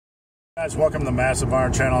Guys, welcome to the Massive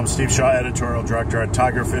Iron Channel. I'm Steve Shaw, editorial director at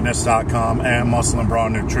TigerFitness.com and Muscle and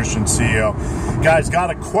Brawn Nutrition CEO. Guys, got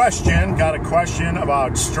a question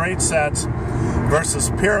about straight sets versus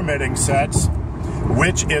pyramiding sets.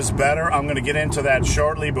 Which is better? I'm going to get into that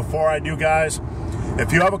shortly. Before I do, guys,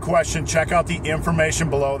 if you have a question, check out the information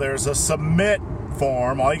below. There's a submit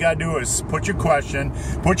form. All you got to do is put your question,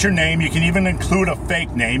 put your name. You can even include a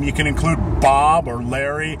fake name. You can include Bob or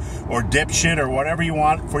Larry or Dipshit or whatever you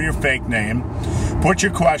want for your fake name. Put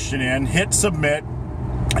your question in, hit submit,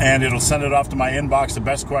 and it'll send it off to my inbox. The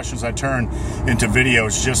best questions I turn into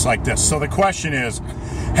videos just like this. So the question is,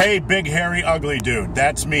 hey, big, hairy, ugly dude.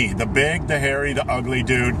 That's me. The big, the hairy, the ugly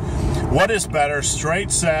dude. What is better,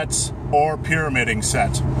 straight sets or pyramiding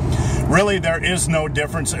sets? Really, there is no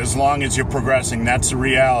difference as long as you're progressing. That's the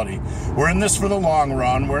reality. We're in this for the long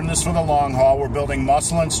run. We're in this for the long haul. We're building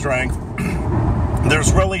muscle and strength.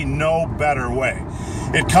 There's really no better way.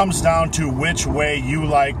 It comes down to which way you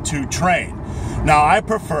like to train. Now, I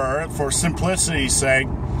prefer, for simplicity's sake,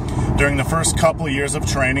 during the first couple of years of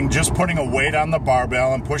training, just putting a weight on the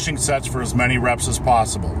barbell and pushing sets for as many reps as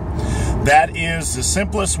possible. That is the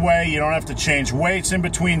simplest way. You don't have to change weights in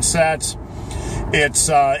between sets. It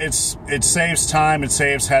saves time, it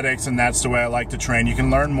saves headaches, and that's the way I like to train. You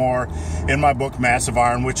can learn more in my book, Massive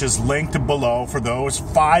Iron, which is linked below for those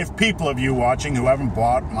 5 people of you watching who haven't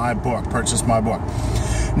bought my book, purchased my book.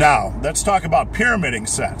 Now, let's talk about pyramiding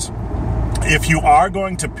sets. If you are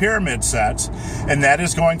going to pyramid sets, and that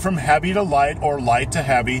is going from heavy to light or light to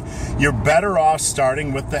heavy, you're better off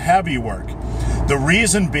starting with the heavy work. The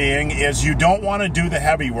reason being is you don't want to do the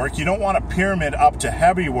heavy work. You don't want to pyramid up to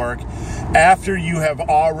heavy work after you have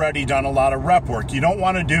already done a lot of rep work. You don't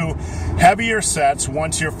want to do heavier sets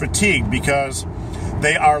once you're fatigued because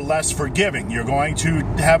they are less forgiving. You're going to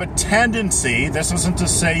have a tendency, this isn't to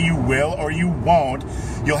say you will or you won't,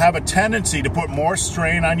 you'll have a tendency to put more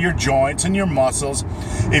strain on your joints and your muscles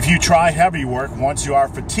if you try heavy work once you are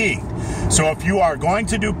fatigued. So if you are going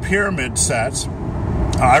to do pyramid sets,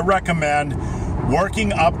 I recommend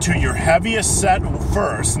working up to your heaviest set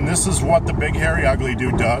first, and this is what the big, hairy, ugly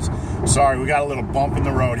dude does. Sorry, we got a little bump in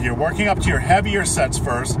the road here. Working up to your heavier sets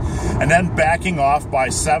first, and then backing off by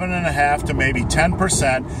 7.5 to maybe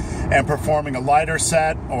 10%, and performing a lighter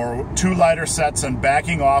set or 2 lighter sets, and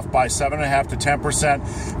backing off by 7.5 to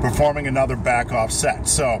 10%, performing another back off set.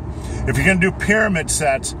 So if you're going to do pyramid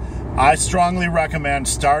sets, I strongly recommend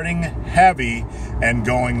starting heavy and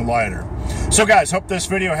going lighter. So guys, hope this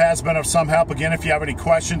video has been of some help. Again, if you have any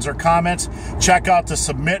questions or comments, check out the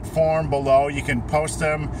submit form below. You can post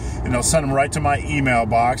them and they'll send them right to my email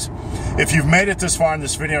box. If you've made it this far in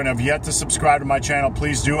this video and have yet to subscribe to my channel,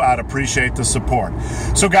 please do. I'd appreciate the support.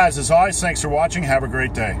 So guys, as always, thanks for watching. Have a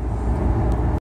great day.